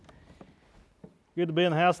Good to be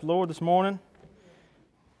in the house of the Lord this morning.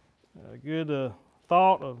 Good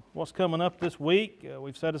thought of what's coming up this week.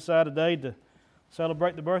 We've set aside a day to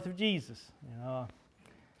celebrate the birth of Jesus. A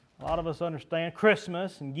lot of us understand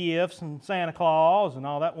Christmas and gifts and Santa Claus and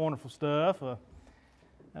all that wonderful stuff.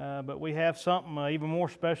 But we have something even more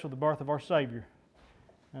special, the birth of our Savior,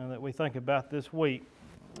 that we think about this week.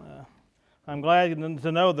 I'm glad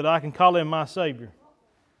to know that I can call Him my Savior.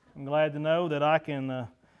 I'm glad to know that I can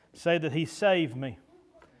say that He saved me.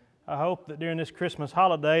 I hope that during this Christmas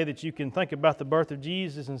holiday that you can think about the birth of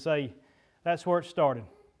Jesus and say, that's where it started.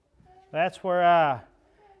 That's where I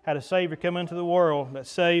had a Savior come into the world that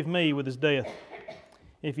saved me with His death.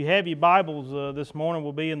 If you have your Bibles this morning,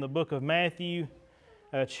 we'll be in the book of Matthew,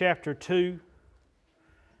 chapter 2,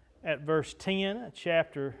 at verse 10.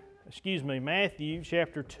 Matthew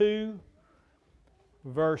chapter 2,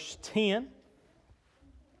 verse 10.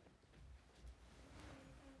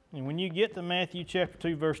 And when you get to Matthew chapter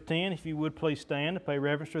 2, verse 10, if you would please stand to pay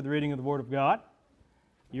reverence to the reading of the Word of God.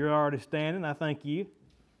 You're already standing, I thank you.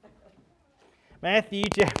 Matthew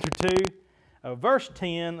chapter 2, verse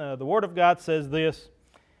 10, the Word of God says this.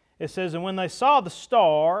 It says, "And when they saw the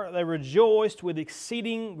star, they rejoiced with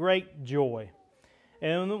exceeding great joy.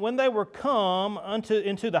 And when they were come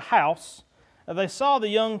into the house, they saw the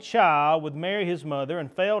young child with Mary his mother,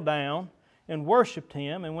 and fell down and worshipped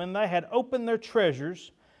Him. And when they had opened their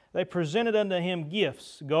treasures, they presented unto Him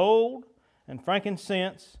gifts, gold and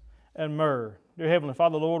frankincense and myrrh." Dear Heavenly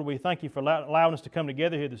Father, Lord, we thank You for allowing us to come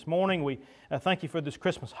together here this morning. We thank You for this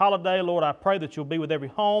Christmas holiday. Lord, I pray that You'll be with every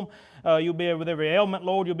home. You'll be with every ailment,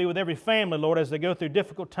 Lord. You'll be with every family, Lord, as they go through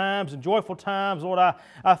difficult times and joyful times. Lord,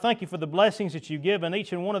 I thank You for the blessings that You've given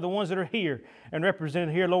each and one of the ones that are here and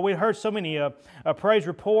represented here. Lord, we heard so many praise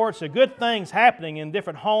reports, good things happening in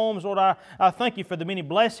different homes. Lord, I thank You for the many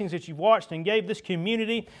blessings that You've watched and gave this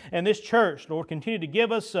community and this church. Lord, continue to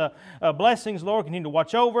give us blessings, Lord. Continue to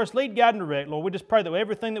watch over us, lead, guide, and direct. Lord, we just pray that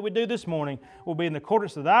everything that we do this morning will be in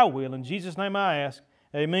accordance to Thy will. In Jesus' name I ask,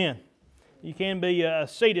 amen. You can be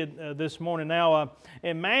seated this morning. Now,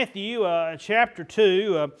 in Matthew chapter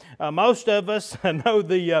 2, most of us know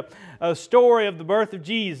the story of the birth of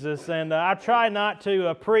Jesus, and I try not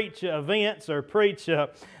to preach events or preach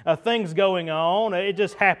things going on. It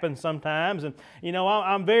just happens sometimes, and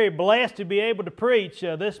I'm very blessed to be able to preach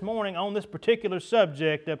this morning on this particular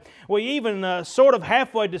subject. We even sort of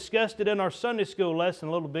halfway discussed it in our Sunday school lesson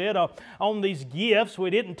a little bit on these gifts. We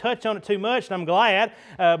didn't touch on it too much, and I'm glad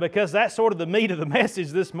because that's sort of the meat of the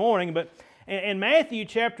message this morning. But in Matthew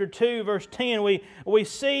chapter 2, verse 10, we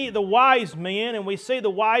see the wise men, and we see the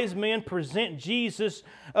wise men present Jesus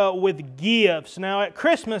with gifts. Now, at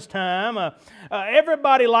Christmas time,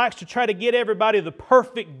 everybody likes to try to get everybody the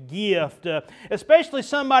perfect gift, especially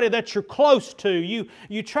somebody that you're close to.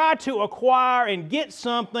 You try to acquire and get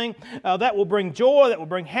something that will bring joy, that will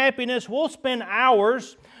bring happiness. We'll spend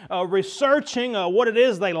hours researching what it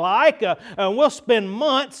is they like. We'll spend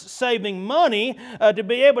months saving money to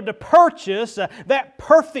be able to purchase that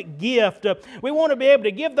perfect gift. We want to be able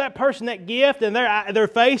to give that person that gift and their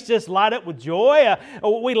face just light up with joy.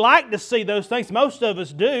 We like to see those things. Most of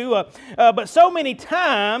us do. But so many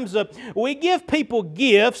times we give people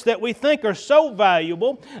gifts that we think are so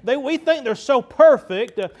valuable. We think they're so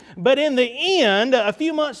perfect. But in the end, a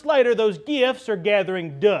few months later, those gifts are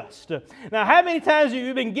gathering dust. Now, how many times have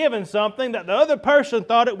you been given something that the other person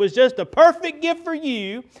thought it was just a perfect gift for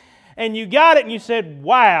you, and you got it and you said,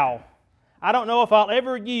 wow, I don't know if I'll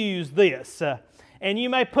ever use this. And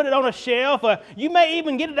you may put it on a shelf. You may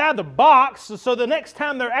even get it out of the box, so the next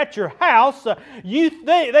time they're at your house,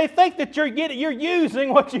 they think that you're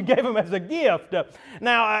using what you gave them as a gift.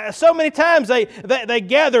 Now, so many times they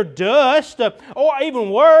gather dust, or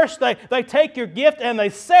even worse, they take your gift and they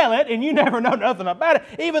sell it, and you never know nothing about it.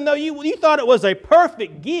 Even though you thought it was a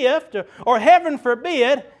perfect gift, or heaven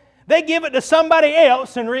forbid, they give it to somebody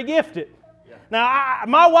else and regift it. Now,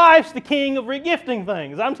 my wife's the king of regifting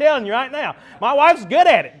things. I'm telling you right now. My wife's good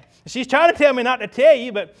at it. She's trying to tell me not to tell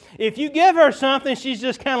you, but if you give her something, she's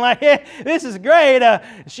just kind of like, yeah, this is great.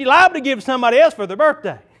 She liable to give somebody else for their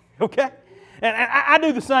birthday. Okay? And I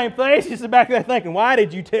do the same thing. She's back there thinking, why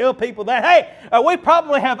did you tell people that? Hey, we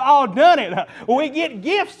probably have all done it. We get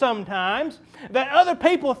gifts sometimes that other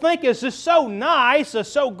people think is just so nice,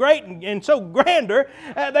 so great, and so grander,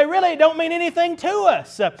 they really don't mean anything to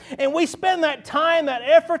us. And we spend that time, that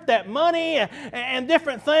effort, that money, and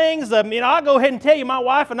different things. I'll go ahead and tell you, my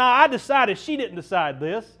wife and I decided, she didn't decide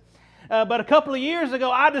this, but a couple of years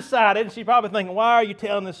ago I decided, and she's probably thinking, why are you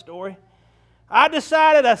telling this story? I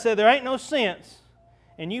said, there ain't no sense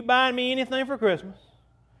in you buying me anything for Christmas,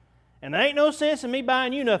 and there ain't no sense in me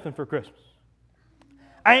buying you nothing for Christmas.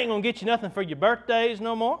 I ain't going to get you nothing for your birthdays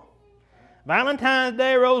no more. Valentine's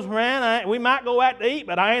Day rolls around, we might go out to eat,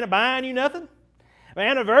 but I ain't buying you nothing. My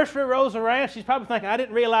anniversary rolls around, she's probably thinking, I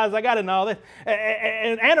didn't realize I got in all this.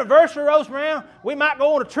 And anniversary rolls around, we might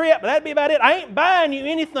go on a trip, but that'd be about it. I ain't buying you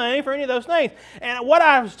anything for any of those things. And what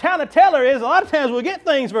I was trying to tell her is, a lot of times we get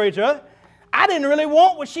things for each other. I didn't really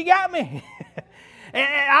want what she got me.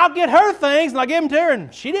 And I'll get her things, and I'll give them to her,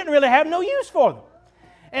 and she didn't really have no use for them.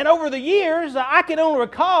 And over the years, I can only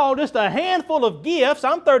recall just a handful of gifts.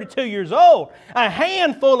 I'm 32 years old. A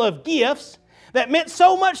handful of gifts that meant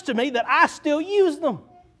so much to me that I still use them.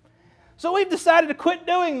 So we've decided to quit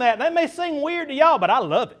doing that. That may seem weird to y'all, but I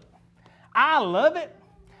love it. I love it.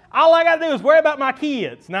 All I got to do is worry about my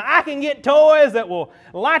kids. Now, I can get toys that will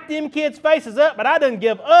light them kids' faces up, but I didn't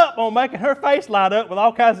give up on making her face light up with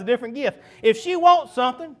all kinds of different gifts. If she wants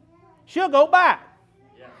something, she'll go buy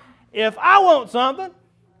it. If I want something,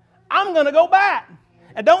 I'm going to go buy it.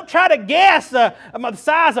 And don't try to guess the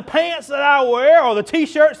size of pants that I wear or the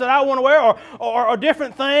T-shirts that I want to wear or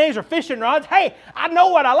different things or fishing rods. Hey, I know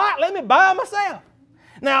what I like. Let me buy it myself.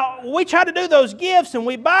 Now, we try to do those gifts and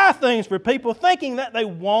we buy things for people thinking that they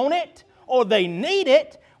want it or they need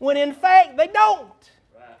it when in fact they don't.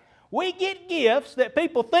 Right. We get gifts that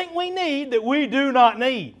people think we need that we do not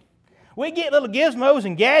need. We get little gizmos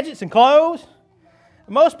and gadgets and clothes.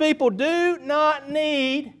 Most people do not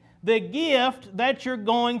need the gift that you're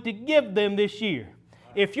going to give them this year.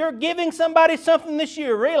 If you're giving somebody something this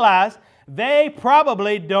year, realize they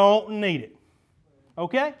probably don't need it.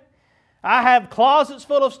 Okay? I have closets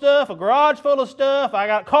full of stuff, a garage full of stuff, I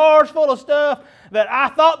got cars full of stuff that I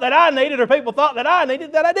thought that I needed or people thought that I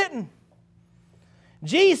needed that I didn't.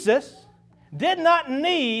 Jesus did not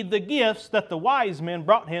need the gifts that the wise men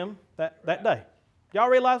brought him that day. Y'all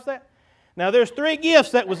realize that? Now there's 3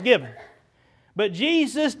 gifts that was given. But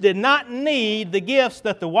Jesus did not need the gifts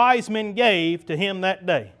that the wise men gave to him that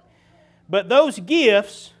day. But those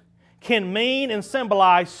gifts can mean and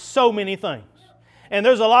symbolize so many things. And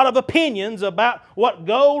there's a lot of opinions about what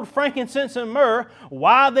gold, frankincense, and myrrh,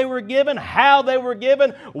 why they were given, how they were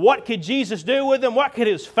given, what could Jesus do with them, what could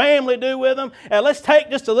His family do with them. And let's take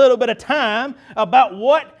just a little bit of time about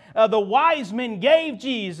what the wise men gave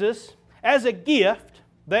Jesus as a gift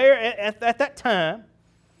there at that time.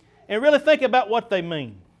 And really think about what they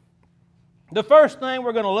mean. The first thing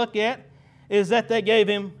we're going to look at is that they gave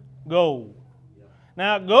him gold.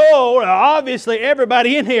 Now gold, obviously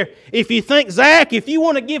everybody in here, if you think, Zach, if you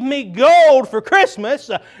want to give me gold for Christmas,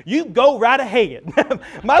 you go right ahead.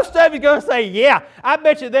 Most of you are going to say, yeah, I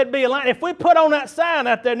bet you there'd be a line. If we put on that sign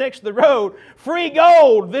out there next to the road, free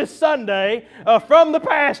gold this Sunday from the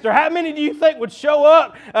pastor, how many do you think would show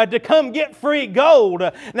up to come get free gold?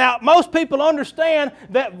 Now, most people understand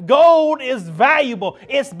that gold is valuable.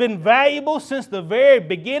 It's been valuable since the very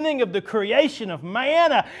beginning of the creation of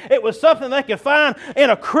man. It was something they could find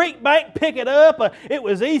in a creek bank, pick it up. It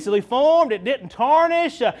was easily formed. It didn't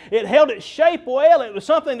tarnish. It held its shape well. It was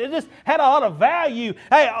something that just had a lot of value.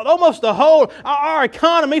 Hey, almost the whole, our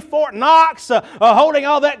economy, Fort Knox, holding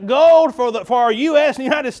all that gold for our U.S. and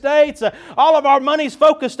United States, all of our money's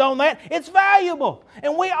focused on that. It's valuable.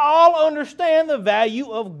 And we all understand the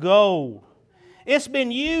value of gold. It's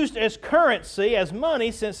been used as currency, as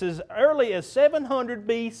money, since as early as 700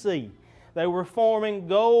 B.C. They were forming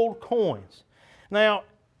gold coins. Now,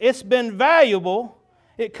 it's been valuable.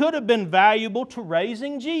 It could have been valuable to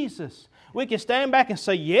raising Jesus. We can stand back and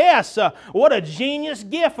say, yes, what a genius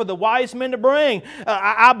gift for the wise men to bring.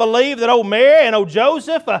 I believe that old Mary and old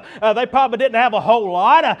Joseph, they probably didn't have a whole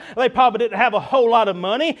lot. They probably didn't have a whole lot of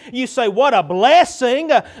money. You say, what a blessing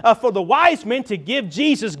for the wise men to give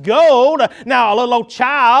Jesus gold. Now, a little old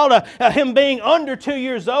child, him being under 2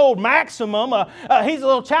 years old maximum, he's a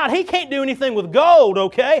little child. He can't do anything with gold,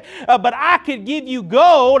 okay? But I could give you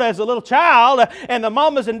gold as a little child, and the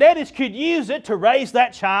mamas and daddies could use it to raise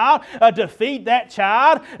that child, to feed that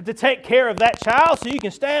child, to take care of that child. So you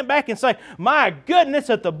can stand back and say, my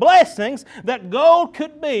goodness, at the blessings that gold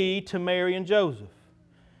could be to Mary and Joseph.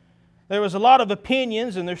 There was a lot of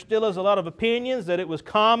opinions, and there still is a lot of opinions, that it was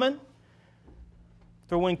common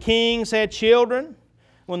for when kings had children,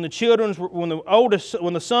 when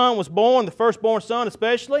the son was born, the firstborn son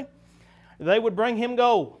especially, they would bring him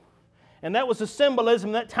gold. And that was a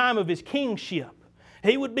symbolism at that time of his kingship.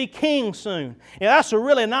 He would be king soon. And that's a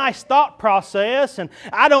really nice thought process, and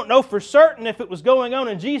I don't know for certain if it was going on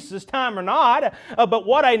in Jesus' time or not, but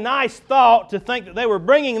what a nice thought to think that they were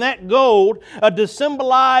bringing that gold to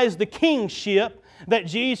symbolize the kingship that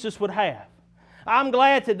Jesus would have. I'm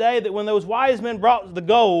glad today that when those wise men brought the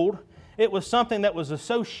gold, it was something that was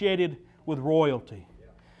associated with royalty.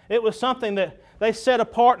 It was something that they set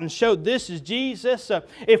apart and showed this is Jesus.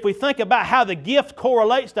 If we think about how the gift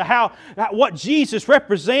correlates to what Jesus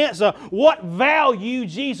represents, what value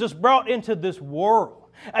Jesus brought into this world.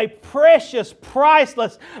 A precious,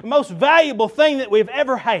 priceless, most valuable thing that we've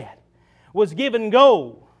ever had was given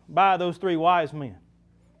gold by those three wise men.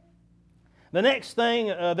 The next thing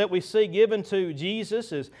that we see given to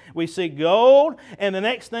Jesus is we see gold, and the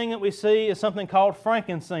next thing that we see is something called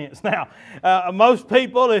frankincense. Now, most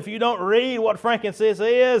people, if you don't read what frankincense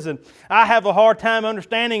is, and I have a hard time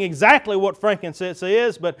understanding exactly what frankincense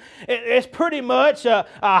is, but it's pretty much a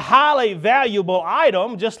highly valuable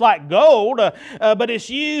item, just like gold, but it's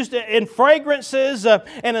used in fragrances,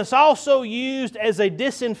 and it's also used as a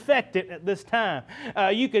disinfectant at this time.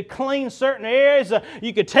 You could clean certain areas,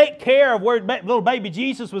 you could take care of where little baby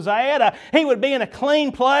Jesus was at. He would be in a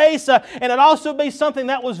clean place, and it'd also be something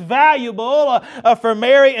that was valuable for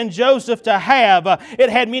Mary and Joseph to have. It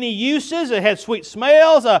had many uses. It had sweet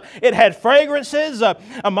smells. It had fragrances.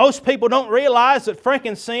 Most people don't realize that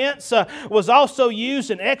frankincense was also used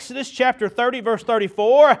in Exodus chapter 30, verse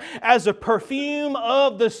 34, as a perfume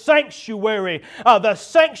of the sanctuary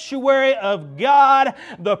of God.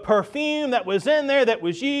 The perfume that was in there that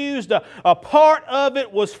was used, a part of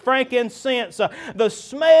it was frankincense. The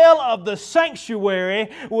smell of the sanctuary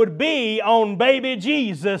would be on baby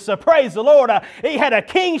Jesus. Praise the Lord. He had a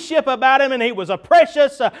kingship about Him, and He was a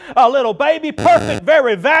precious little baby, perfect,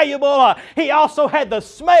 very valuable. He also had the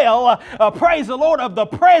smell, praise the Lord, of the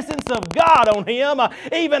presence of God on Him,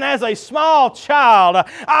 even as a small child.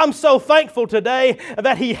 I'm so thankful today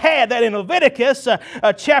that He had that. In Leviticus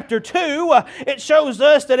chapter 2, it shows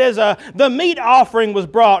us that as the meat offering was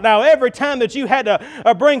brought. Now, every time that you had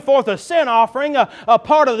to bring forth a sin offering, a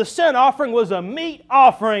part of the sin offering was a meat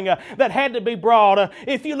offering that had to be brought.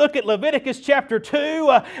 If you look at Leviticus chapter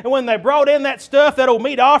 2, when they brought in that stuff, that old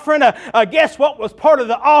meat offering, guess what was part of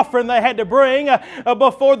the offering they had to bring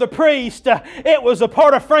before the priest? It was a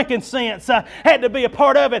part of frankincense. Had to be a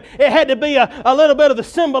part of it. It had to be a little bit of the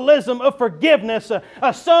symbolism of forgiveness.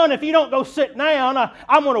 Son, if you don't go sit down,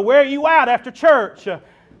 I'm going to wear you out after church.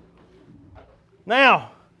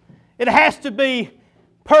 Now, it has to be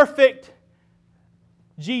perfect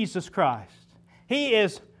Jesus Christ. He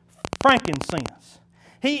is frankincense.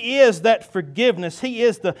 He is that forgiveness. He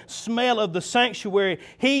is the smell of the sanctuary.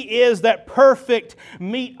 He is that perfect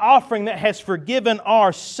meat offering that has forgiven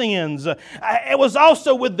our sins. It was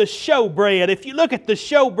also with the showbread. If you look at the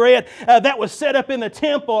showbread that was set up in the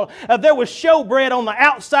temple, there was showbread on the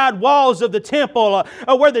outside walls of the temple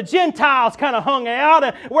where the Gentiles kind of hung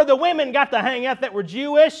out, where the women got to hang out that were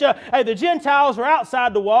Jewish. The Gentiles were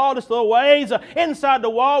outside the wall just a little ways. Inside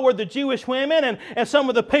the wall were the Jewish women and some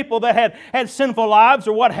of the people that had sinful lives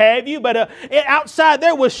or what have you, but outside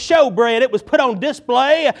there was showbread. It was put on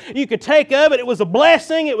display. You could take of it. It was a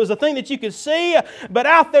blessing. It was a thing that you could see. But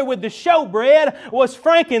out there with the showbread was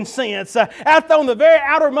frankincense. Out there on the very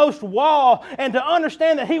outermost wall, and to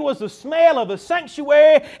understand that He was the smell of the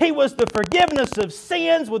sanctuary, He was the forgiveness of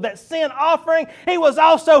sins with that sin offering. He was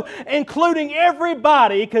also including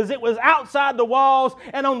everybody because it was outside the walls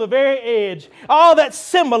and on the very edge. All that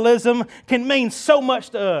symbolism can mean so much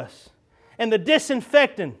to us. And the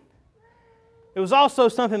disinfectant, it was also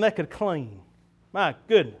something that could clean. My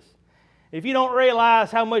goodness. If you don't realize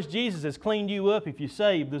how much Jesus has cleaned you up if you're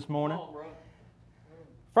saved this morning.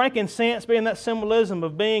 Frankincense being that symbolism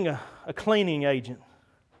of being a cleaning agent.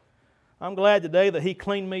 I'm glad today that He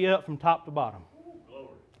cleaned me up from top to bottom.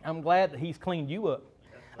 I'm glad that He's cleaned you up.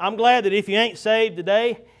 I'm glad that if you ain't saved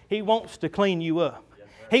today, He wants to clean you up.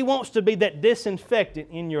 He wants to be that disinfectant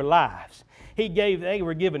in your lives. They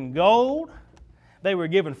were given gold, they were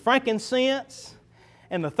given frankincense,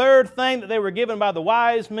 and the third thing that they were given by the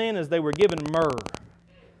wise men is they were given myrrh.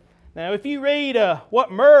 Now, if you read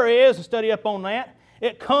what myrrh is and study up on that,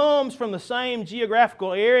 it comes from the same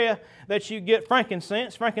geographical area that you get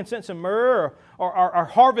frankincense. Frankincense and myrrh are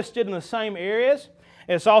harvested in the same areas.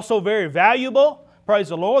 It's also very valuable. Praise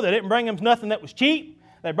the Lord. They didn't bring them nothing that was cheap.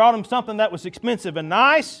 They brought them something that was expensive and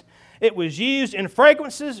nice. It was used in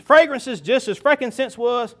fragrances just as frankincense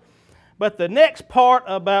was. But the next part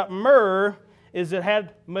about myrrh is it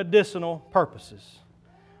had medicinal purposes.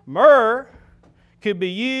 Myrrh could be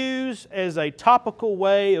used as a topical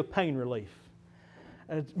way of pain relief.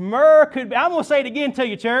 Myrrh could be, I'm going to say it again to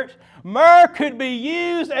you, church. Myrrh could be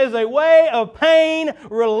used as a way of pain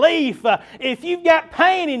relief. If you've got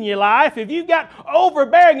pain in your life, if you've got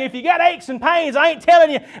overbearing, if you've got aches and pains, I ain't telling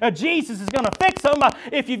you Jesus is going to fix them.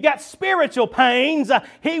 If you've got spiritual pains,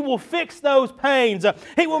 He will fix those pains.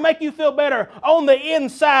 He will make you feel better on the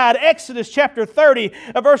inside. Exodus chapter 30,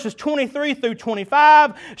 verses 23 through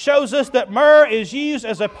 25 shows us that myrrh is used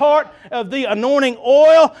as a part of the anointing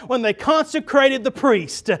oil when they consecrated the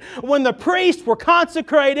priest. When the priests were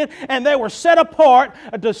consecrated and they were set apart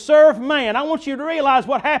to serve man. I want you to realize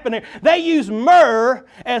what happened there. They used myrrh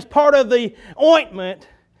as part of the ointment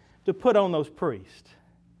to put on those priests.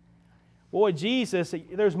 Boy, Jesus,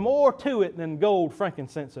 there's more to it than gold,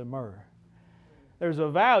 frankincense, and myrrh. There's a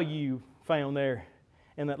value found there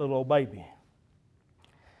in that little old baby.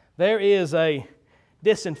 There is a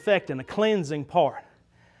disinfectant, a cleansing part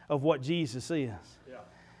of what Jesus is. Yeah.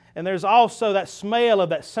 And there's also that smell of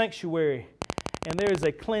that sanctuary. And there is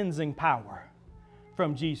a cleansing power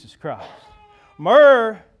from Jesus Christ.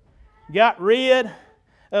 Myrrh got rid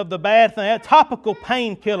of the bad thing. A topical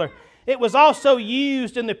painkiller. It was also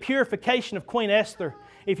used in the purification of Queen Esther.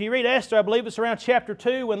 If you read Esther, I believe it's around chapter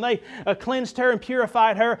 2, when they cleansed her and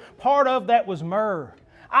purified her, part of that was myrrh.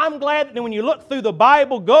 I'm glad that when you look through the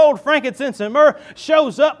Bible, gold, frankincense, and myrrh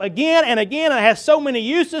shows up again and again, and it has so many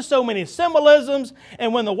uses, so many symbolisms.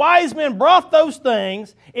 And when the wise men brought those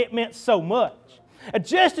things, it meant so much.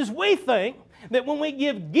 Just as we think that when we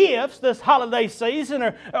give gifts this holiday season,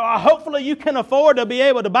 or hopefully you can afford to be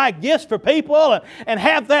able to buy gifts for people and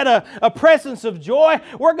have that a presence of joy,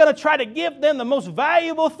 we're going to try to give them the most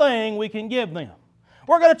valuable thing we can give them.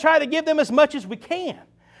 We're going to try to give them as much as we can.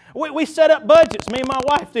 We set up budgets, me and my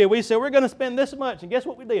wife did. We said, we're going to spend this much. And guess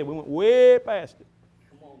what we did? We went way past it.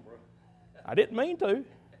 Come on, bro. I didn't mean to. That's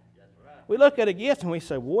right. We look at a gift and we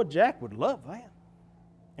say, boy, Jack would love that.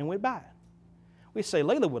 And we buy it. We say,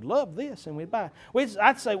 Leila would love this, and we'd buy it.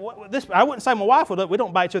 I'd say, this. I wouldn't say my wife would love it. We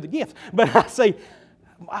don't buy each other gifts. But I'd say,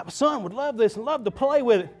 my son would love this and love to play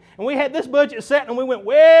with it. And we had this budget set, and we went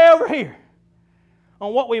way over here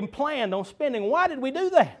on what we planned on spending. Why did we do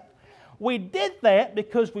that? We did that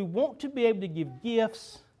because we want to be able to give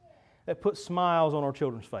gifts that put smiles on our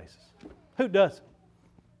children's faces. Who doesn't?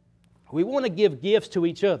 We want to give gifts to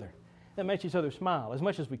each other that makes each other smile as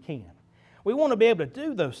much as we can. We want to be able to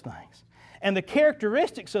do those things. And the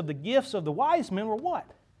characteristics of the gifts of the wise men were what?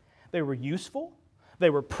 They were useful. They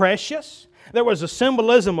were precious. There was a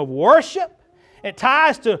symbolism of worship. It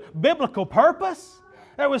ties to biblical purpose.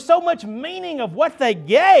 There was so much meaning of what they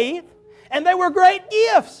gave, and they were great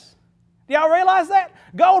gifts. Do y'all realize that?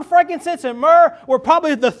 Gold, frankincense, and myrrh were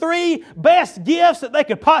probably the three best gifts that they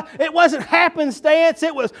could It wasn't happenstance.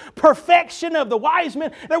 It was perfection of the wise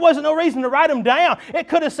men. There wasn't no reason to write them down. It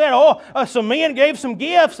could have said, some men gave some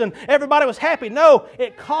gifts and everybody was happy. No,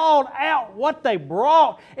 it called out what they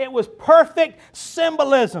brought. It was perfect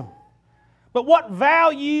symbolism. But what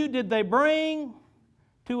value did they bring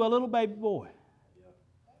to a little baby boy?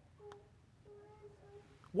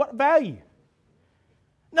 What value?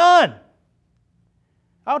 None.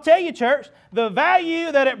 I'll tell you, church, the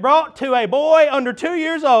value that it brought to a boy under 2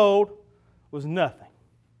 years old was nothing.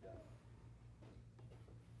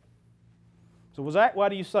 So why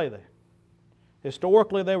do you say that?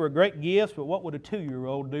 Historically, they were great gifts, but what would a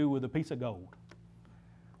 2-year-old do with a piece of gold?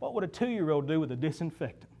 What would a 2-year-old do with a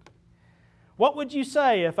disinfectant? What would you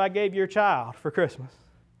say if I gave your child for Christmas?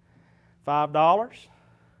 $5,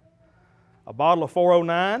 a bottle of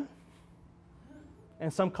 409,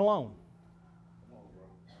 and some cologne.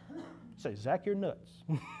 Say, Zach, you're nuts.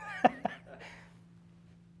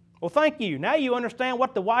 Well, thank you. Now you understand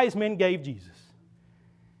what the wise men gave Jesus.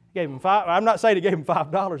 He gave him I'm not saying he gave him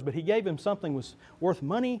 $5, but he gave him something that was worth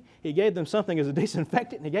money. He gave them something as a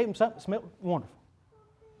disinfectant, and he gave him something that smelled wonderful.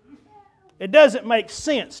 It doesn't make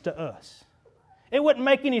sense to us. It wouldn't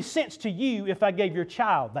make any sense to you if I gave your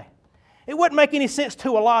child that. It wouldn't make any sense to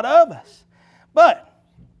a lot of us. But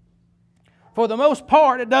for the most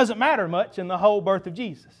part, it doesn't matter much in the whole birth of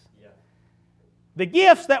Jesus. The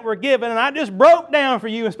gifts that were given, and I just broke down for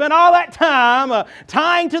you and spent all that time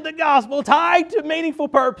tying to the gospel, tying to meaningful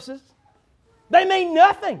purposes, they mean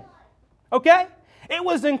nothing. Okay? It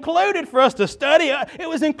was included for us to study. It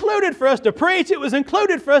was included for us to preach. It was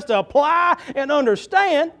included for us to apply and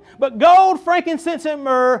understand. But gold, frankincense, and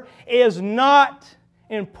myrrh is not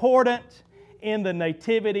important in the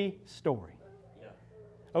nativity story.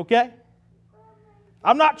 Okay?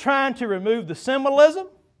 I'm not trying to remove the symbolism.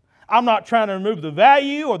 I'm not trying to remove the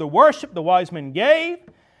value or the worship the wise men gave.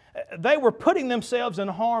 They were putting themselves in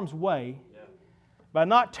harm's way by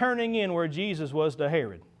not turning in where Jesus was to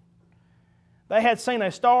Herod. They had seen a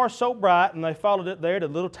star so bright, and they followed it there to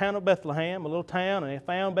the little town of Bethlehem, a little town, and they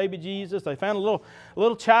found baby Jesus. They found a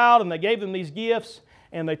little child, and they gave them these gifts,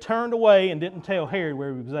 and they turned away and didn't tell Herod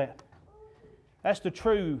where he was at. That's the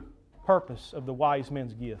true purpose of the wise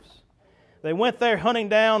men's gifts. They went there hunting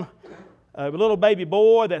down a little baby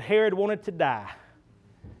boy that Herod wanted to die.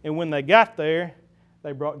 And when they got there,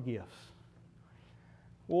 they brought gifts.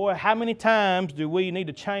 Boy, how many times do we need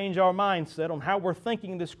to change our mindset on how we're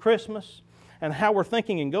thinking this Christmas and how we're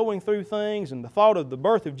thinking and going through things and the thought of the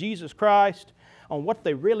birth of Jesus Christ on what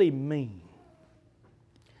they really mean?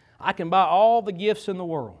 I can buy all the gifts in the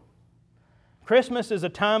world. Christmas is a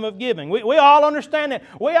time of giving. We all understand that.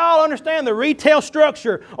 We all understand the retail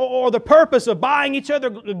structure or the purpose of buying each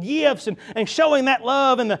other gifts and showing that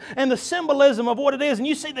love and the symbolism of what it is. And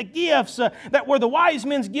you see the gifts that were the wise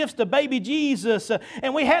men's gifts to baby Jesus.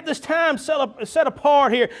 And we have this time set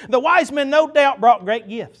apart here. The wise men no doubt brought great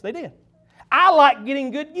gifts. They did. I like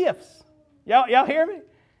getting good gifts. Y'all hear me?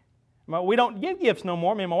 We don't give gifts no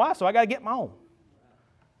more, me and my wife, so I got to get my own.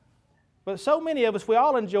 But so many of us, we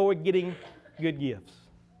all enjoy getting good gifts.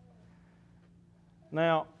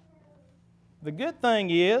 Now, the good thing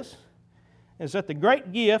is that the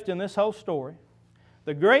great gift in this whole story,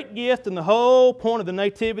 the great gift in the whole point of the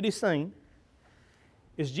nativity scene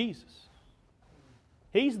is Jesus.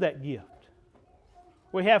 He's that gift.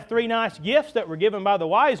 We have 3 nice gifts that were given by the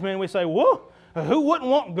wise men. We say, whoa, who wouldn't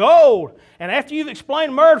want gold? And after you've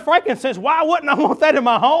explained myrrh and frankincense, why wouldn't I want that in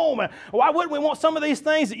my home? Why wouldn't we want some of these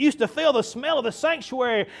things that used to fill the smell of the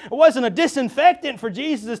sanctuary? It wasn't a disinfectant for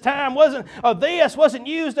Jesus' time. Wasn't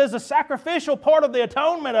used as a sacrificial part of the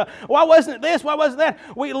atonement. Why wasn't it this? Why wasn't that?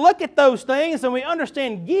 We look at those things and we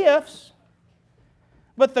understand gifts,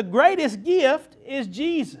 but the greatest gift is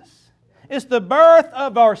Jesus. It's the birth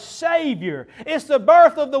of our Savior. It's the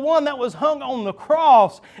birth of the one that was hung on the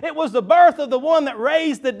cross. It was the birth of the one that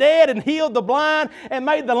raised the dead and healed the blind and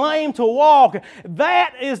made the lame to walk.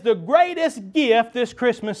 That is the greatest gift this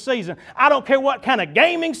Christmas season. I don't care what kind of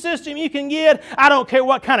gaming system you can get. I don't care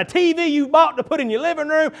what kind of TV you bought to put in your living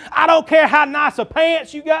room. I don't care how nice a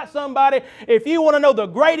pants you got somebody. If you want to know the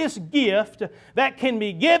greatest gift that can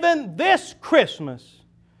be given this Christmas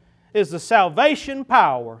is the salvation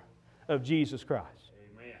power of Jesus Christ.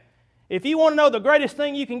 Amen. If you want to know the greatest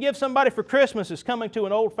thing you can give somebody for Christmas is coming to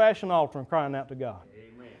an old-fashioned altar and crying out to God.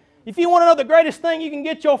 Amen. If you want to know the greatest thing you can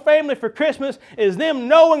get your family for Christmas is them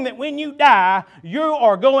knowing that when you die, you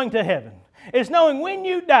are going to heaven. It's knowing when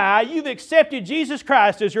you die, you've accepted Jesus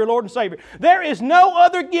Christ as your Lord and Savior. There is no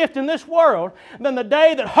other gift in this world than the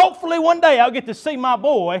day that hopefully one day I'll get to see my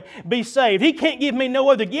boy be saved. He can't give me no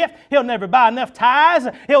other gift. He'll never buy enough ties.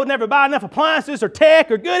 He'll never buy enough appliances or tech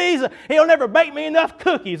or goodies. He'll never bake me enough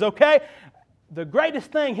cookies, okay? The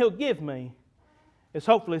greatest thing He'll give me is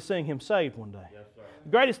hopefully seeing him saved one day. Yes, sir. The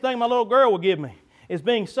greatest thing my little girl will give me is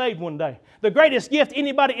being saved one day. The greatest gift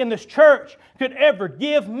anybody in this church could ever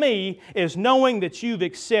give me is knowing that you've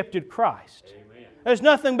accepted Christ. Amen. There's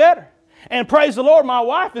nothing better. And praise the Lord, my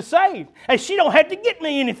wife is saved. And she don't have to get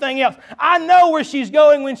me anything else. I know where she's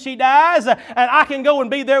going when she dies, and I can go and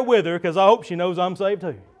be there with her because I hope she knows I'm saved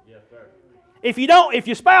too. Yes, sir. If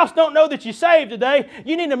your spouse don't know that you're saved today,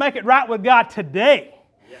 you need to make it right with God today.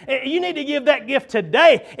 You need to give that gift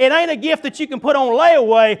today. It ain't a gift that you can put on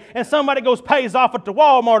layaway and somebody goes pays off at the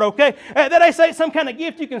Walmart, okay? That ain't some kind of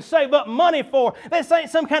gift you can save up money for. That ain't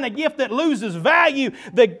some kind of gift that loses value.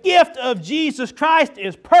 The gift of Jesus Christ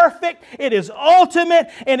is perfect. It is ultimate.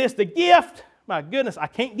 And it's the gift, my goodness, I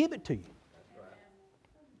can't give it to you.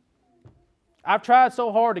 I've tried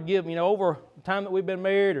so hard to give, over the time that we've been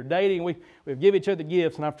married or dating, we've given each other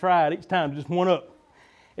gifts, and I've tried each time just one up.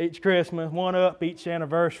 Each Christmas, one up. Each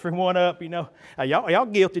anniversary, one up. Y'all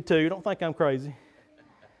guilty too. Don't think I'm crazy.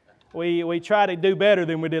 We try to do better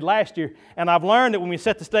than we did last year. And I've learned that when we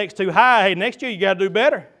set the stakes too high, hey, next year you got to do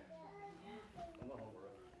better.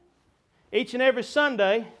 Each and every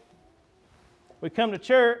Sunday, we come to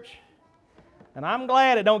church, and I'm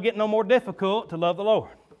glad it don't get no more difficult to love the Lord.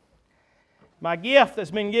 My gift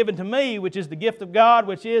that's been given to me, which is the gift of God,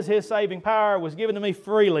 which is His saving power, was given to me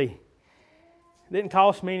freely. It didn't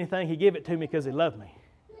cost me anything. He gave it to me because He loved me.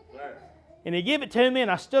 And He gave it to me,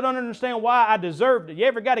 and I still don't understand why I deserved it. You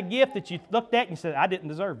ever got a gift that you looked at and you said, I didn't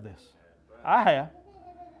deserve this? I have.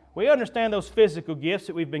 We understand those physical gifts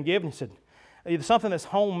that we've been given. He said, either something that's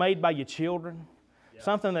homemade by your children,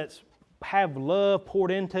 something that's have love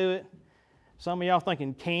poured into it. Some of y'all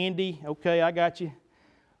thinking candy. Okay, I got you.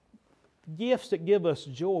 Gifts that give us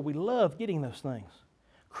joy. We love getting those things.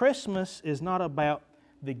 Christmas is not about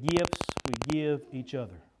the gifts we give each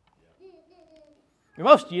other.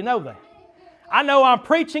 Most of you know that. I know I'm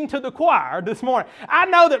preaching to the choir this morning. I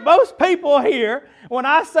know that most people here, when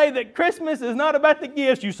I say that Christmas is not about the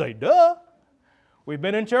gifts, you say, duh. We've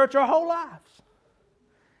been in church our whole lives.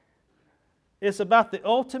 It's about the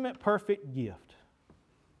ultimate perfect gift.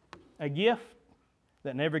 A gift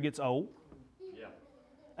that never gets old.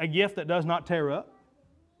 A gift that does not tear up.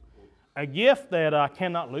 A gift that I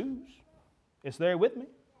cannot lose. It's there with me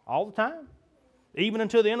all the time, even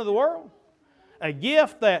until the end of the world. A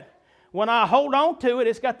gift that when I hold on to it,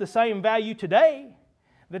 it's got the same value today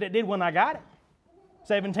that it did when I got it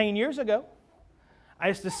 17 years ago.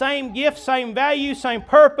 It's the same gift, same value, same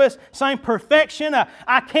purpose, same perfection.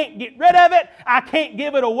 I can't get rid of it. I can't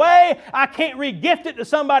give it away. I can't re-gift it to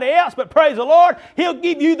somebody else, but praise the Lord, He'll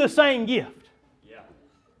give you the same gift. Yeah.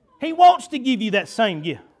 He wants to give you that same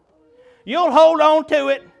gift. You'll hold on to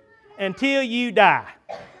it until you die.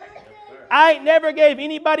 I ain't never gave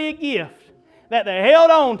anybody a gift that they held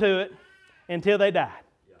on to it until they died.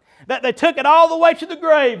 That they took it all the way to the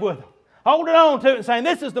grave with them, holding on to it and saying,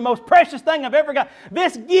 this is the most precious thing I've ever got.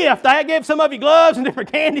 This gift, I gave some of you gloves and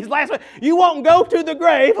different candies last week. You won't go to the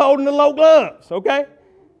grave holding the low gloves, okay?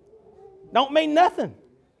 Don't mean nothing.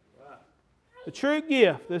 The true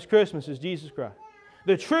gift this Christmas is Jesus Christ.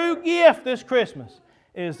 The true gift this Christmas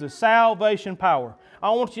is the salvation power. I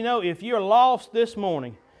want you to know, if you're lost this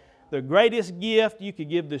morning, the greatest gift you could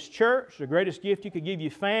give this church, the greatest gift you could give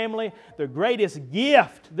your family, the greatest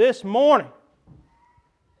gift this morning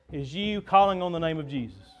is you calling on the name of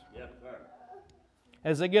Jesus. Yes, sir.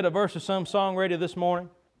 As they get a verse of some song ready this morning,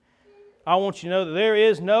 I want you to know that there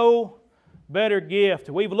is no better gift.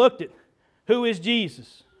 We've looked at who is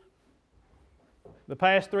Jesus the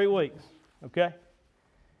past 3 weeks, okay?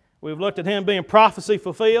 We've looked at Him being prophecy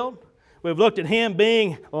fulfilled. We've looked at Him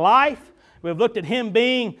being life. We've looked at Him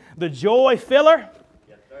being the joy filler.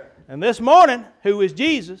 Yes, sir. And this morning, who is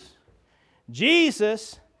Jesus?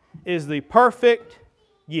 Jesus is the perfect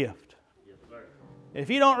gift. Yes, sir. If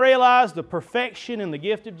you don't realize the perfection in the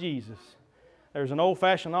gift of Jesus, there's an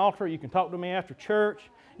old-fashioned altar. You can talk to me after church.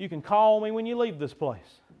 You can call me when you leave this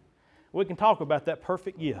place. We can talk about that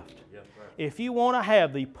perfect gift. Yes, sir. If you want to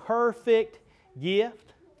have the perfect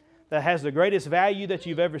gift that has the greatest value that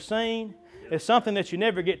you've ever seen, it's something that you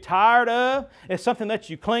never get tired of. It's something that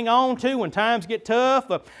you cling on to when times get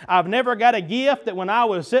tough. I've never got a gift that when I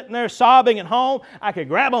was sitting there sobbing at home, I could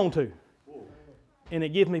grab onto. And it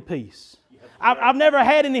gives me peace. I've never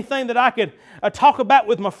had anything that I could talk about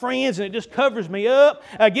with my friends and it just covers me up,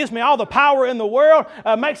 gives me all the power in the world,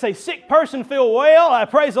 makes a sick person feel well, I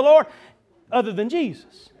praise the Lord, other than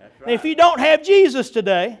Jesus. Right. Now, if you don't have Jesus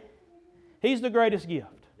today, He's the greatest gift.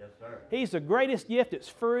 He's the greatest gift. It's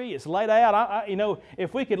free. It's laid out.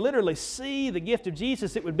 If we could literally see the gift of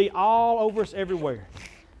Jesus, it would be all over us everywhere.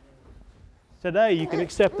 Today, you can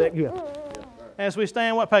accept that gift. As we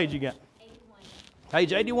stand, what page you got? 81.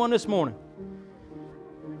 Page 81 this morning.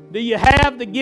 Do you have the gift?